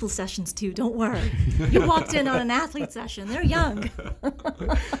old people sessions too, don't worry. You walked in on an athlete session, they're young.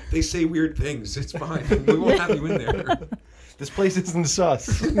 They say weird things. It's fine. We won't have you in there. This place isn't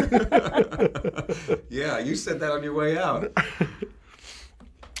sus. Yeah, you said that on your way out.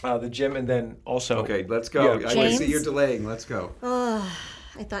 The gym, and then also... Okay, let's go. Yeah, I James? see you're delaying. Let's go.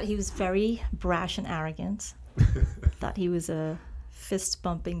 I thought he was very brash and arrogant. Thought he was a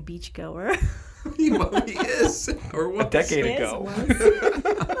fist-bumping beachgoer. He is. Or what? A decade Yes, ago.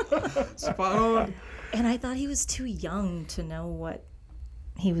 was. Spot on. And I thought he was too young to know what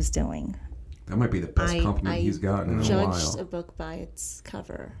he was doing. That might be the best compliment he's gotten in a judged while. a book by its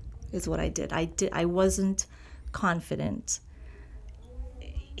cover, is what I did. I wasn't confident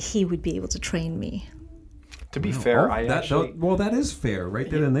he would be able to train me. To be fair, that is fair, right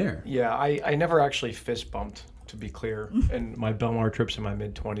then and there. Yeah, I never actually fist bumped, to be clear. And my Belmar trips in my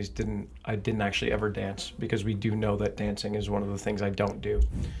mid-20s I didn't actually ever dance, because we do know that dancing is one of the things I don't do.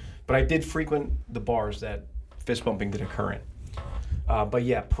 But I did frequent the bars that fist bumping did occur in. But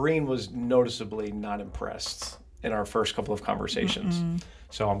yeah, Pareen was noticeably not impressed in our first couple of conversations.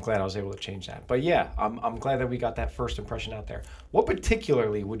 So I'm glad I was able to change that. But yeah, I'm glad that we got that first impression out there. What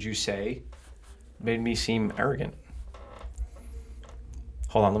particularly would you say made me seem arrogant?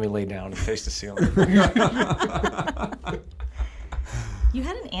 Hold on, let me lay down and face the ceiling. You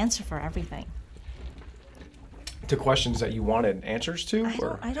had an answer for everything. To questions that you wanted answers to?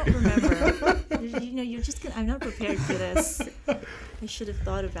 I don't remember. You're just gonna, I'm not prepared for this. I should have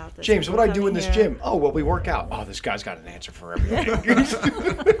thought about this. James, what do I do in this Here. gym? Oh, well, we work out. Oh, this guy's got an answer for everything.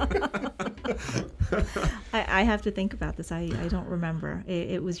 I have to think about this. I don't remember.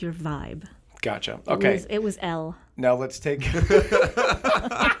 It was your vibe. Gotcha. Okay. It was L. Now let's take...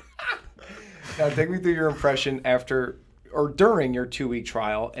 Now take me through your impression after or during your 2-week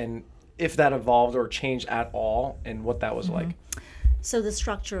trial, and if that evolved or changed at all, and what that was like. So the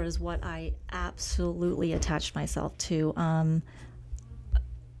structure is what I absolutely attached myself to.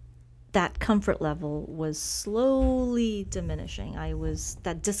 That comfort level was slowly diminishing.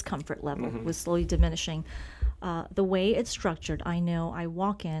 That discomfort level was slowly diminishing. The way it's structured, I know I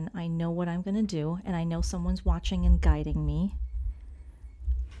walk in, I know what I'm going to do, and I know someone's watching and guiding me.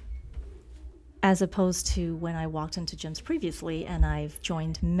 As opposed to when I walked into gyms previously, and I've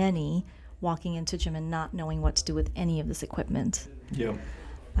joined many, walking into gym and not knowing what to do with any of this equipment. Yeah.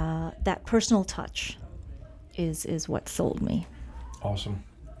 That personal touch is what sold me. Awesome.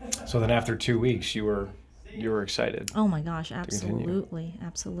 So then after 2 weeks, you were excited. Oh my gosh, absolutely,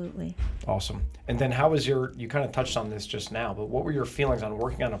 absolutely. Awesome. And then how was you kind of touched on this just now, but what were your feelings on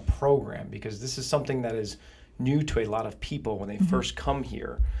working on a program? Because this is something that is new to a lot of people when they first come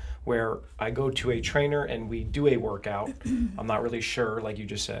here, where I go to a trainer and we do a workout. I'm not really sure, like you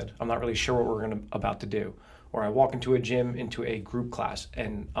just said, I'm not really sure what we're about to do. Or I walk into a gym, into a group class,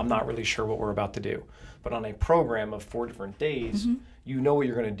 and I'm not really sure what we're about to do. But on a program of 4 different days, you know what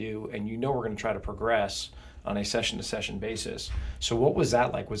you're going to do, and you know we're going to try to progress on a session-to-session basis. So what was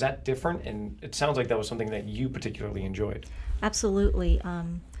that like? Was that different? And it sounds like that was something that you particularly enjoyed. Absolutely.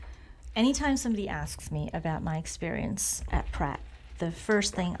 Anytime somebody asks me about my experience at Pratt, the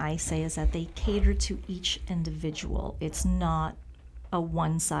first thing I say is that they cater to each individual. It's not a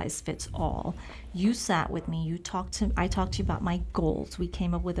one-size-fits-all. You sat with me. I talked to you about my goals. We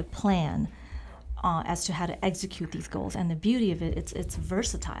came up with a plan as to how to execute these goals. And the beauty of it, it's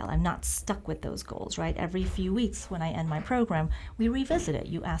versatile. I'm not stuck with those goals, right? Every few weeks when I end my program, we revisit it.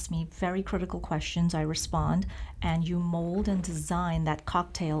 You ask me very critical questions, I respond, and you mold and design that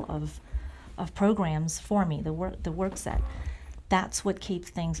cocktail of programs for me, the work set. That's what keeps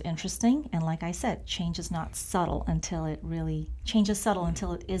things interesting. And like I said, change is not subtle until it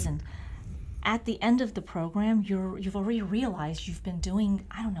isn't. At the end of the program, you've already realized you've been doing,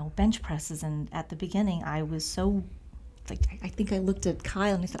 bench presses. And at the beginning, I was so, I think I looked at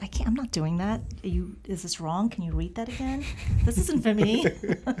Kyle and I said, I'm not doing that. Is this wrong? Can you read that again? This isn't for me.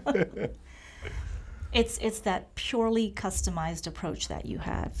 It's that purely customized approach that you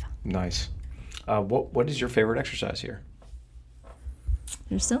have. Nice. What is your favorite exercise here?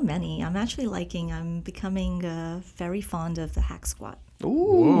 There's so many. I'm becoming very fond of the hack squat. Ooh,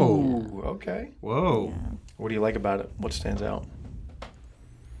 whoa. Okay. Whoa. Yeah. What do you like about it? What stands out?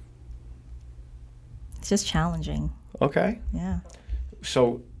 It's just challenging. Okay. Yeah.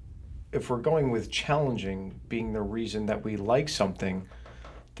 So if we're going with challenging being the reason that we like something,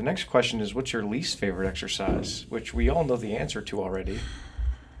 the next question is, what's your least favorite exercise? Which we all know the answer to already.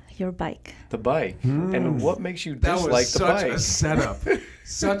 Your bike. The bike. And what makes you dislike the bike? That was such a setup.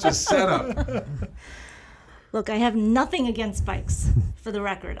 Such a setup. Look, I have nothing against bikes. For the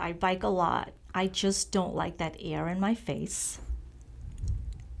record, I bike a lot. I just don't like that air in my face.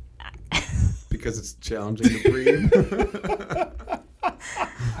 Because it's challenging to breathe.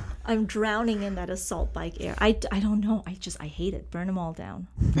 I'm drowning in that assault bike air. I don't know. I hate it. Burn them all down.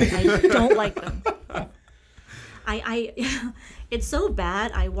 I don't like them. It's so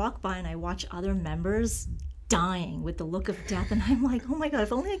bad. I walk by and I watch other members dying with the look of death, and I'm like, oh my God,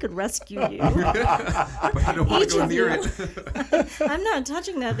 if only I could rescue you. But I don't want to go near it. I'm not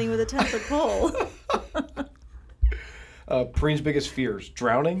touching that thing with a 10-foot pole. Pareen's biggest fears: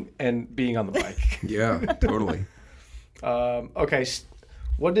 drowning and being on the bike. Yeah, totally. Okay,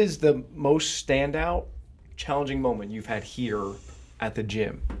 what is the most standout, challenging moment you've had here at the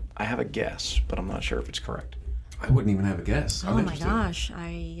gym? I have a guess, but I'm not sure if it's correct. I wouldn't even have a guess. I'm Oh my interested. gosh,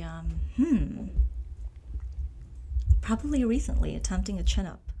 probably recently attempting a chin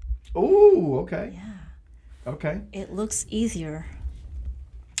up. Ooh, okay. Yeah. Okay. It looks easier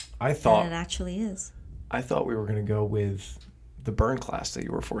I than thought it actually is. we were going to go with the burn class that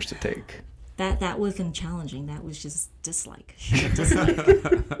you were forced to take. That wasn't challenging. That was just dislike. Sheer dislike.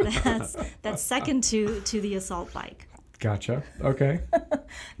 That's second to the assault bike. Gotcha. Okay.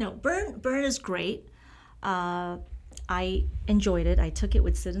 No, burn is great. I enjoyed it. I took it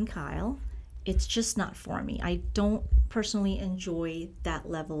with Sid and Kyle. It's just not for me. I don't personally enjoy that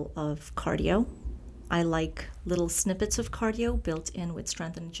level of cardio. I like little snippets of cardio built in with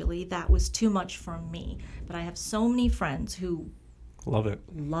strength and agility. That was too much for me. But I have so many friends who Love it.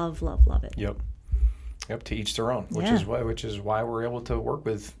 love it. Yep. To each their own, which is why we're able to work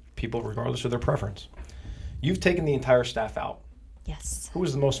with people regardless of their preference. You've taken the entire staff out. Yes. Who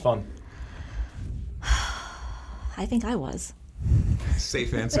was the most fun? I think I was.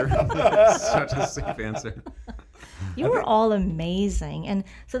 Safe answer. Such a safe answer. You were all amazing, and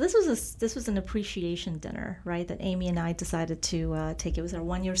so this was an appreciation dinner, right? That Amy and I decided to take. It was our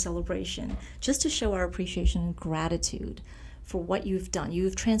 1-year celebration, just to show our appreciation and gratitude for what you've done.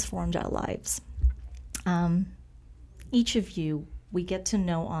 You've transformed our lives. Each of you, we get to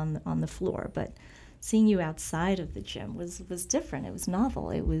know on the floor, but seeing you outside of the gym was different. It was novel.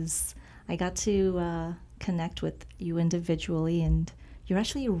 I got to connect with you individually, and you're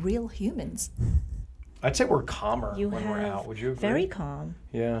actually real humans. I'd say we're calmer You when we're have out. Would you agree? very calm.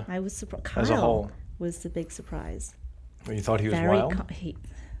 Yeah. I was surprised. As a Kyle whole. was the big surprise. You thought he was Very wild?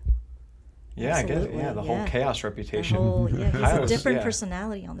 Yeah, I guess. absolutely, Yeah, the whole yeah. chaos The reputation. whole, he has Kyle a was- different yeah.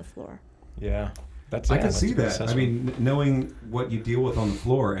 personality on the floor. Yeah. I yeah, can that's see a good that. I assessment. mean, knowing what you deal with on the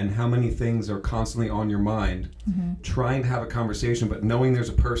floor and how many things are constantly on your mind, trying to have a conversation, but knowing there's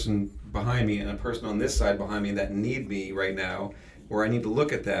a person behind me and a person on this side behind me that need me right now, where I need to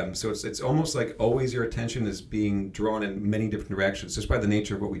look at them. So it's almost like always your attention is being drawn in many different directions just by the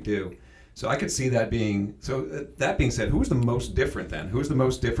nature of what we do. So I could see that being, that being said, who was the most different then? Who was the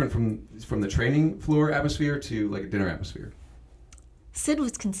most different from the training floor atmosphere to like a dinner atmosphere? Sid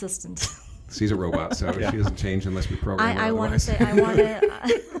was consistent. She's a robot, so she doesn't change unless we program her I want to otherwise. say,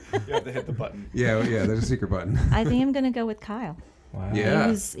 You have to hit the button. Yeah, there's a secret button. I think I'm going to go with Kyle. Wow.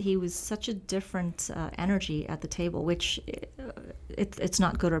 Yeah. He was such a different energy at the table, which it's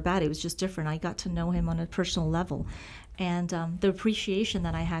not good or bad. It was just different. I got to know him on a personal level. And the appreciation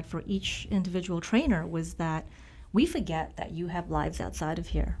that I had for each individual trainer was that we forget that you have lives outside of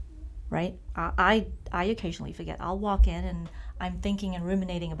here, right? I occasionally forget. I'll walk in and I'm thinking and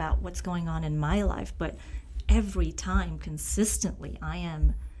ruminating about what's going on in my life, but every time consistently I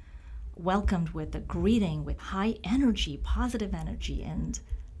am welcomed with a greeting with high energy, positive energy, and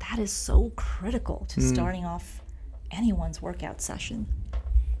that is so critical to starting off anyone's workout session.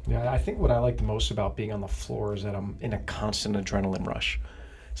 Yeah, I think what I like the most about being on the floor is that I'm in a constant adrenaline rush.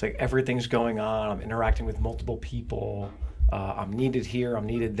 It's like everything's going on. I'm interacting with multiple people. I'm needed here. I'm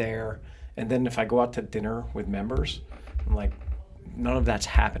needed there. And then if I go out to dinner with members, I'm like, none of that's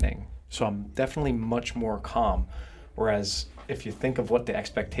happening. So I'm definitely much more calm. Whereas if you think of what the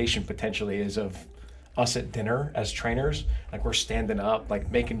expectation potentially is of us at dinner as trainers, like we're standing up, like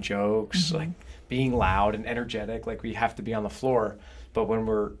making jokes, like being loud and energetic, like we have to be on the floor. But when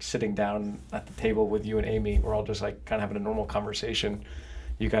we're sitting down at the table with you and Amy, we're all just like kind of having a normal conversation.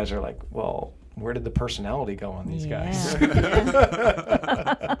 You guys are like, well, where did the personality go on these guys?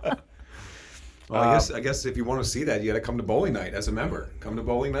 Well, I guess if you want to see that, you got to come to bowling night as a member. Come to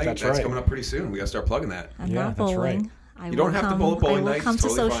bowling night. That's That's right. coming up pretty soon. We got to start plugging that. I'm Yeah, not that's bowling. right. You don't have to bowl at bowling I will night. come It's to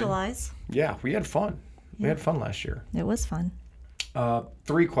totally fine. socialize. Yeah, we had fun. We had fun last year. It was fun.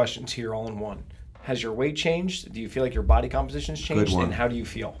 3 questions here all in one. Has your weight changed? Do you feel like your body composition's changed? one. And how do you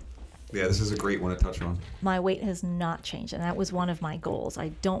feel? Yeah, this is a great one to touch on. My weight has not changed, and that was one of my goals. I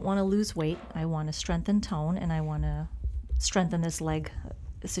don't want to lose weight. I want to strengthen tone, and I want to strengthen this leg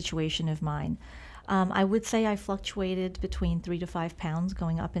situation of mine. I would say I fluctuated between 3 to 5 pounds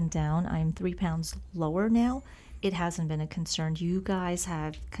going up and down. I'm 3 pounds lower now. It hasn't been a concern. You guys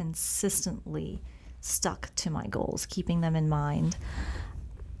have consistently stuck to my goals, keeping them in mind.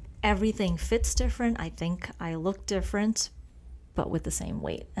 Everything fits different. I think I look different, but with the same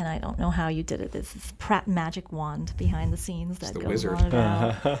weight. And I don't know how you did it. This is Pratt magic wand behind the scenes that the goes wizard. on and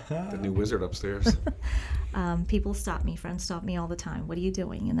out. The new wizard upstairs. People stop me, friends stop me all the time. What are you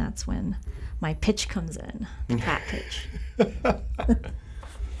doing? And that's when my pitch comes in, the Pratt pitch.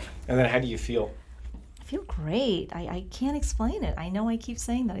 And then how do you feel? I feel great. I can't explain it. I know I keep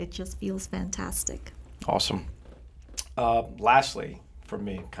saying that. It just feels fantastic. Awesome. Lastly, from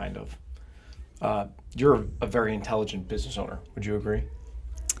me, kind of, you're a very intelligent business owner. Would you agree?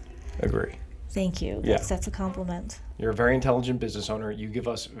 Agree. Thank you. Yeah. That's a compliment. You're a very intelligent business owner. You give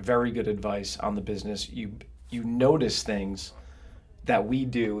us very good advice on the business. You notice things that we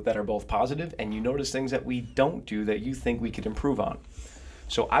do that are both positive, and you notice things that we don't do that you think we could improve on.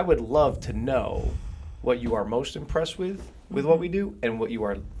 So I would love to know what you are most impressed with what we do, and what you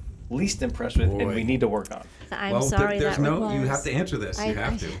are least impressed with and we need to work on. I'm sorry there's that no. requires... You have to answer this. You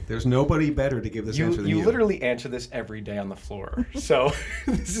have to. There's nobody better to give this answer than you. You literally answer this every day on the floor. So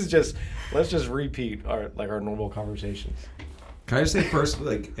this is just, let's just repeat our normal conversations. Can I just say first,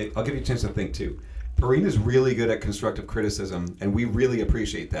 I'll give you a chance to think too. Pareen is really good at constructive criticism, and we really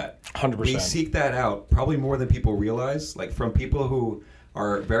appreciate that. 100%. We seek that out probably more than people realize, like from people who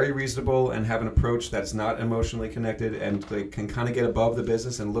are very reasonable and have an approach that's not emotionally connected, and they can kind of get above the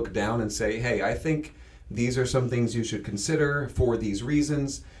business and look down and say, hey, I think these are some things you should consider for these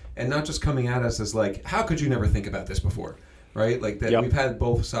reasons, and not just coming at us as like, how could you never think about this before? Right? Like that. Yep. We've had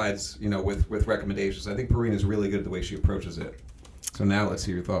both sides, with recommendations. I think Pareen is really good at the way she approaches it. So now let's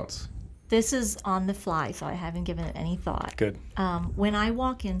hear your thoughts. This is on the fly, so I haven't given it any thought. Good. When I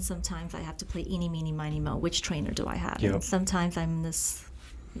walk in, sometimes I have to play eeny, meeny, miny, mo. Which trainer do I have? Yep. And sometimes I'm this,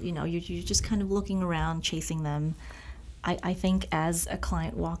 you're just kind of looking around, chasing them. I think as a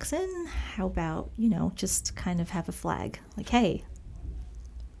client walks in, how about, just kind of have a flag. Like, hey,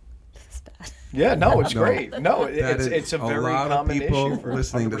 this is bad. Yeah, no, it's great. No, it's a very lot common of people issue for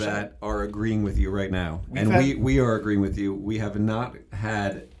listening 100%. to that are agreeing with you right now. We are agreeing with you. We have not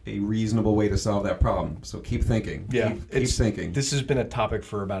had a reasonable way to solve that problem. So keep thinking. Yeah, keep thinking. This has been a topic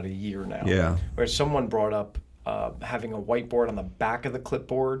for about a year now. Yeah. Where someone brought up having a whiteboard on the back of the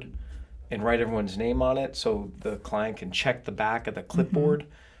clipboard and write everyone's name on it so the client can check the back of the clipboard.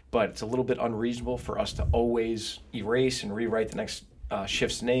 Mm-hmm. But it's a little bit unreasonable for us to always erase and rewrite the next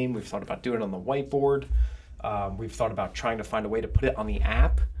shift's name. We've thought about doing it on the whiteboard. We've thought about trying to find a way to put it on the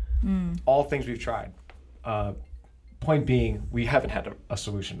app. All things we've tried. Point being, we haven't had a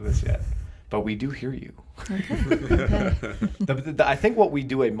solution to this yet, but we do hear you. Okay. I think what we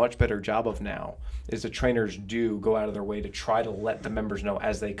do a much better job of now is the trainers do go out of their way to try to let the members know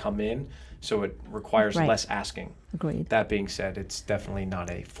as they come in, so it requires less asking. Agreed. That being said, it's definitely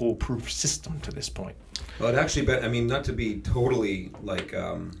not a foolproof system to this point. Well, it actually, not to be totally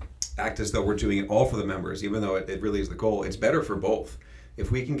act as though we're doing it all for the members, even though it really is the goal. It's better for both. If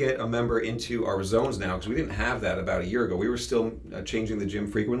we can get a member into our zones now, because we didn't have that about a year ago, we were still changing the gym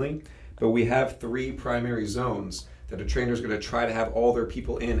frequently, but we have 3 primary zones that a trainer is going to try to have all their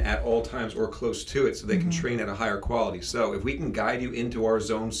people in at all times or close to it so they can train at a higher quality. So if we can guide you into our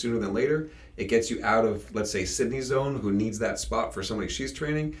zone sooner than later, it gets you out of, let's say, Sydney's zone, who needs that spot for somebody she's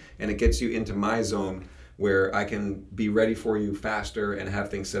training, and it gets you into my zone where I can be ready for you faster and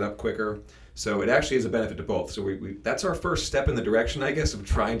have things set up quicker. So it actually is a benefit to both. So we that's our first step in the direction, I guess, of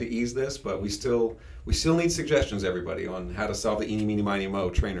trying to ease this, but we still need suggestions, everybody, on how to solve the eeny, meeny, miny, mo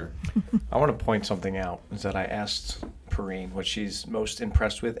trainer. I want to point something out, is that I asked Pareen what she's most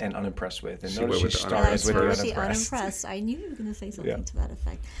impressed with and unimpressed with. And notice she started with the unimpressed. I knew you were going to say something to that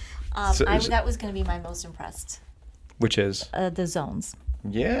effect. That was going to be my most impressed. Which is? The zones.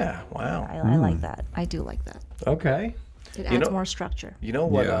 Yeah, wow. I like that. I do like that. Okay. It adds more structure. You know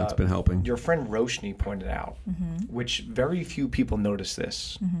what? Yeah, it's been helping. Your friend Roshni pointed out, which very few people notice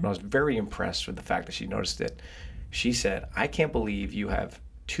this. And I was very impressed with the fact that she noticed it. She said, I can't believe you have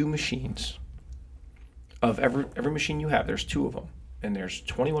 2 machines. Of every machine you have, there's 2 of them. And there's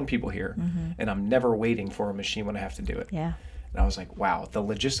 21 people here. And I'm never waiting for a machine when I have to do it. Yeah. And I was like, wow, the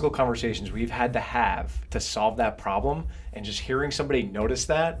logistical conversations we've had to have to solve that problem, and just hearing somebody notice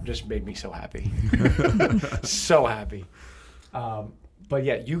that just made me so happy. So happy. But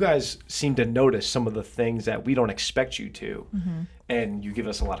yeah, you guys seem to notice some of the things that we don't expect you to, and you give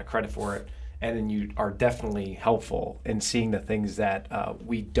us a lot of credit for it. And then you are definitely helpful in seeing the things that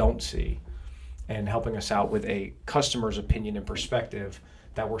we don't see and helping us out with a customer's opinion and perspective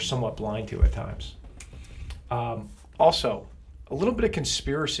that we're somewhat blind to at times. Also, a little bit of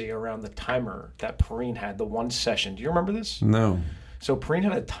conspiracy around the timer that Pareen had, the one session. Do you remember this? No. So Pareen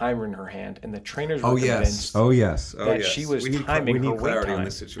had a timer in her hand, and the trainers were Oh convinced yes. that she was timing we need her wait clarity time. on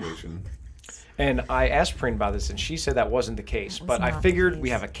this situation. And I asked Pareen about this, and she said that wasn't the case. was But I not the figured case. we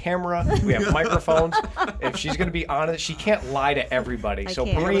have a camera, we have microphones. If she's going to be honest, she can't lie to everybody. I So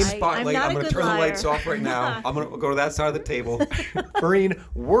can't. Bring a Pareen, spotlight. not I'm a going to good turn the liar. lights off right now. I'm going to go to that side of the table. Pareen,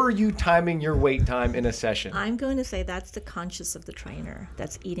 were you timing your wait time in a session? I'm going to say that's the conscience of the trainer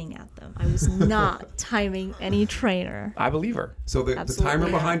that's eating at them. I was not timing any trainer. I believe her. So the Absolutely timer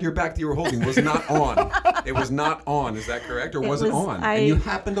not. behind your back that you were holding was not on. It was not on. Is that correct? Or was it was- on? I- And you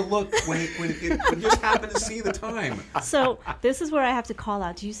happened to look when you just happened to see the time. So this is where I have to call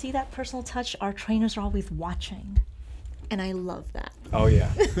out. Do you see that personal touch? Our trainers are always watching. And I love that. Oh, yeah.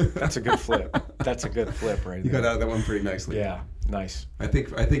 That's a good flip. That's a good flip right You there. got out of that one pretty nicely. Yeah, nice. I think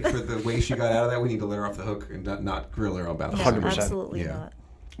for the way she got out of that, we need to let her off the hook and not grill her about that. 100%. Absolutely Yeah. not.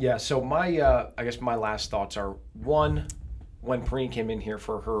 Yeah, so my, I guess my last thoughts are, one, when Pareen came in here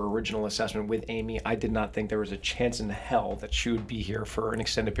for her original assessment with Amy, I did not think there was a chance in hell that she would be here for an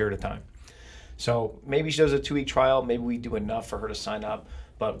extended period of time. So maybe she does a 2-week trial. Maybe we do enough for her to sign up.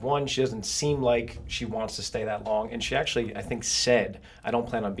 But one, she doesn't seem like she wants to stay that long. And she actually, I think, said, I don't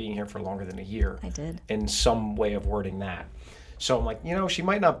plan on being here for longer than a year. I did. In some way of wording that. So I'm like, she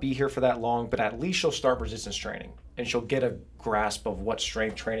might not be here for that long, but at least she'll start resistance training. And she'll get a grasp of what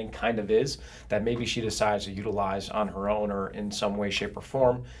strength training kind of is that maybe she decides to utilize on her own or in some way, shape, or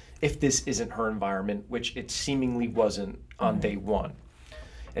form if this isn't her environment, which it seemingly wasn't on day one.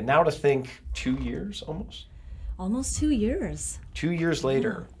 And now to think 2 years almost? Almost 2 years. 2 years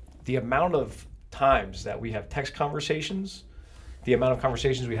later, the amount of times that we have text conversations, the amount of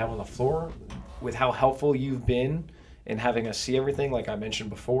conversations we have on the floor, with how helpful you've been in having us see everything, like I mentioned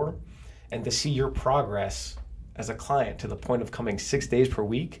before, and to see your progress as a client to the point of coming 6 days per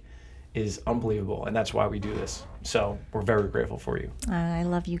week is unbelievable. And that's why we do this. So we're very grateful for you. I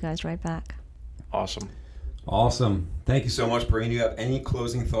love you guys right back. Awesome. Awesome. Thank you so much, Pareen. Do you have any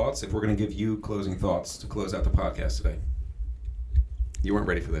closing thoughts? If we're going to give you closing thoughts to close out the podcast today. You weren't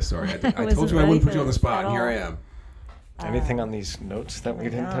ready for this, sorry. I told wasn't you I wouldn't ready put for you on the this spot, at and here I all. am. Anything on these notes that we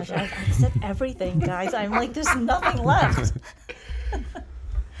didn't touch Gosh, on? I said everything, guys. I'm like, there's nothing left.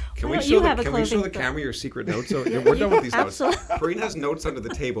 Can Why we don't show you the, have a can we show closing the thought? camera your secret notes? So, we're done with these notes. Absolutely. Pareen has notes under the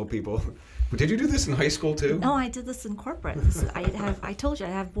table, people. But did you do this in high school too? No, I did this in corporate. I told you, I'd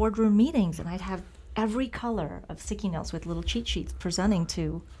have boardroom meetings, and I'd have every color of sticky notes with little cheat sheets presenting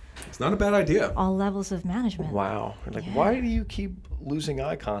to It's not a bad idea. all levels of management. Wow. Like, Yeah. why do you keep losing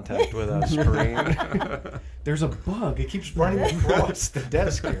eye contact with us, Pareen? There's a bug. It keeps running across the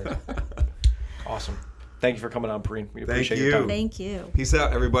desk here. Awesome. Thank you for coming on, Pareen. We appreciate your you. time. Thank you. Peace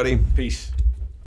out, everybody. Peace.